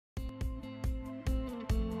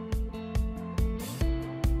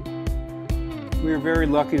We were very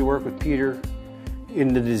lucky to work with Peter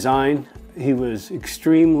in the design. He was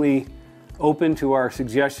extremely open to our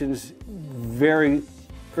suggestions. Very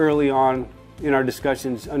early on in our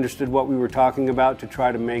discussions, understood what we were talking about to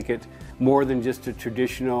try to make it more than just a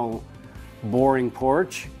traditional boring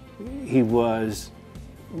porch. He was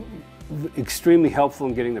extremely helpful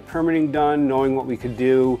in getting the permitting done, knowing what we could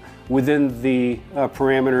do within the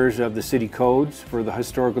parameters of the city codes for the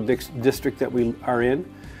historical district that we are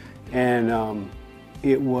in. And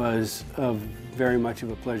it was very much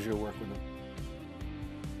of a pleasure to work with him.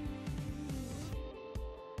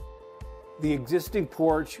 The existing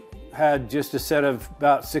porch had just a set of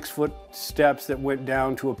about 6-foot steps that went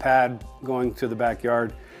down to a pad going to the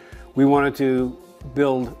backyard. We wanted to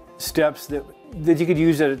build steps that you could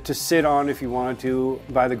use to sit on if you wanted to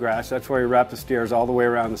by the grass. That's why we wrapped the stairs all the way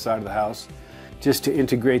around the side of the house, just to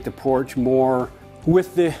integrate the porch more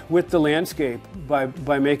with the landscape.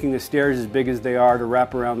 By making the stairs as big as they are to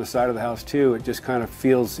wrap around the side of the house too, it just kind of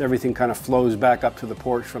feels, everything kind of flows back up to the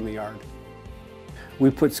porch from the yard. We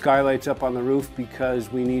put skylights up on the roof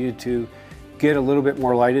because we needed to get a little bit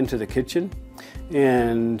more light into the kitchen,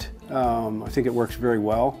 and I think it works very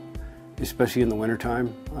well, especially in the wintertime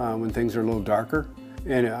when things are a little darker,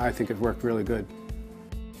 and I think it worked really good.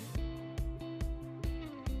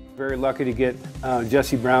 Very lucky to get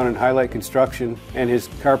Jesse Brown in Highlight Construction and his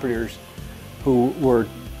carpenters, who were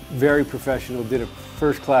very professional, did a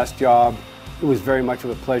first-class job. It was very much of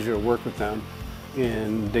a pleasure to work with them,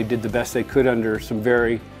 and they did the best they could under some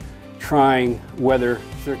very trying weather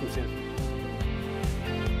circumstances.